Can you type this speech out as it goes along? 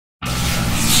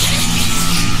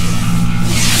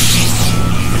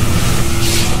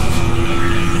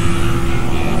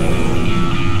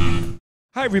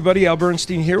Hi everybody, Al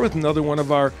Bernstein here with another one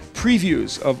of our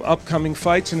previews of upcoming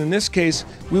fights, and in this case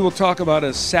we will talk about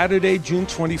a Saturday, June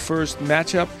 21st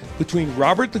matchup between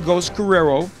Robert the Ghost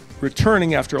Guerrero,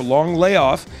 returning after a long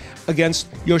layoff,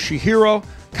 against Yoshihiro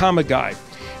Kamegai.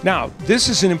 Now, this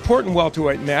is an important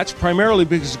welterweight match, primarily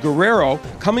because Guerrero,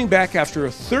 coming back after a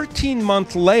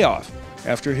 13-month layoff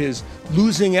after his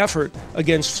losing effort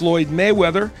against Floyd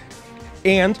Mayweather,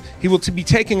 and he will be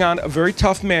taking on a very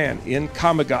tough man in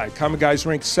Kamegai. Kamegai's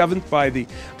ranked 7th by the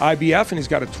IBF, and he's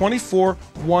got a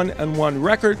 24-1-1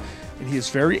 record, and he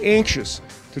is very anxious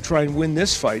to try and win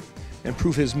this fight and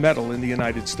prove his mettle in the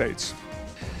United States.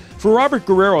 For Robert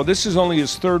Guerrero, this is only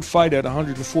his third fight at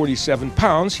 147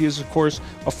 pounds. He is, of course,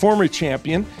 a former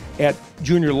champion at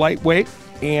junior lightweight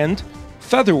and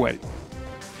featherweight.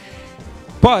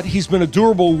 But he's been a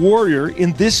durable warrior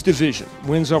in this division.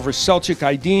 Wins over Selçuk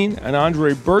Aydin and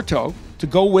Andre Berto to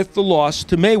go with the loss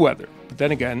to Mayweather. But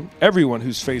then again, everyone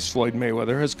who's faced Floyd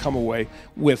Mayweather has come away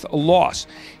with a loss.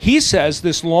 He says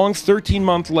this long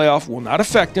 13-month layoff will not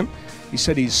affect him. He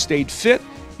said he's stayed fit,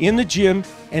 in the gym,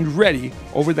 and ready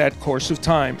over that course of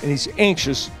time, and he's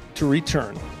anxious to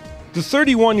return. The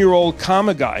 31-year-old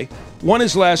Kamegai won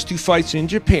his last two fights in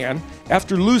Japan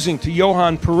after losing to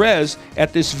Johan Perez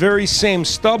at this very same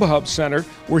StubHub Center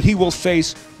where he will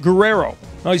face Guerrero.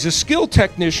 Now, he's a skilled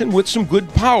technician with some good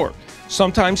power.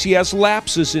 Sometimes he has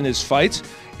lapses in his fights,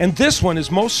 and this one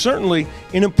is most certainly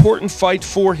an important fight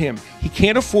for him. He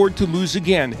can't afford to lose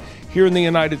again here in the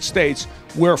United States,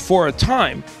 where for a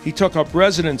time he took up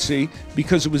residency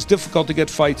because it was difficult to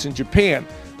get fights in Japan.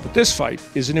 But this fight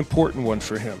is an important one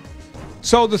for him.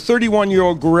 So the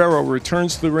 31-year-old Guerrero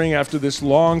returns to the ring after this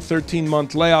long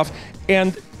 13-month layoff,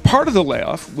 and part of the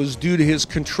layoff was due to his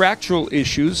contractual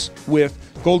issues with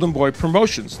Golden Boy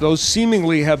Promotions. Those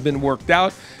seemingly have been worked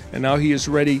out, and now he is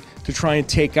ready to try and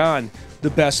take on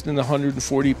the best in the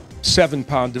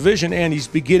 147-pound division, and he's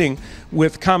beginning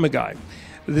with Kamegai.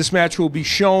 This match will be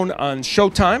shown on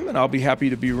Showtime, and I'll be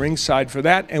happy to be ringside for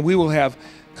that, and we will have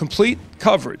complete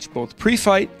coverage, both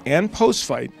pre-fight and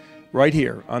post-fight, right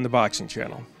here on the Boxing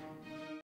Channel.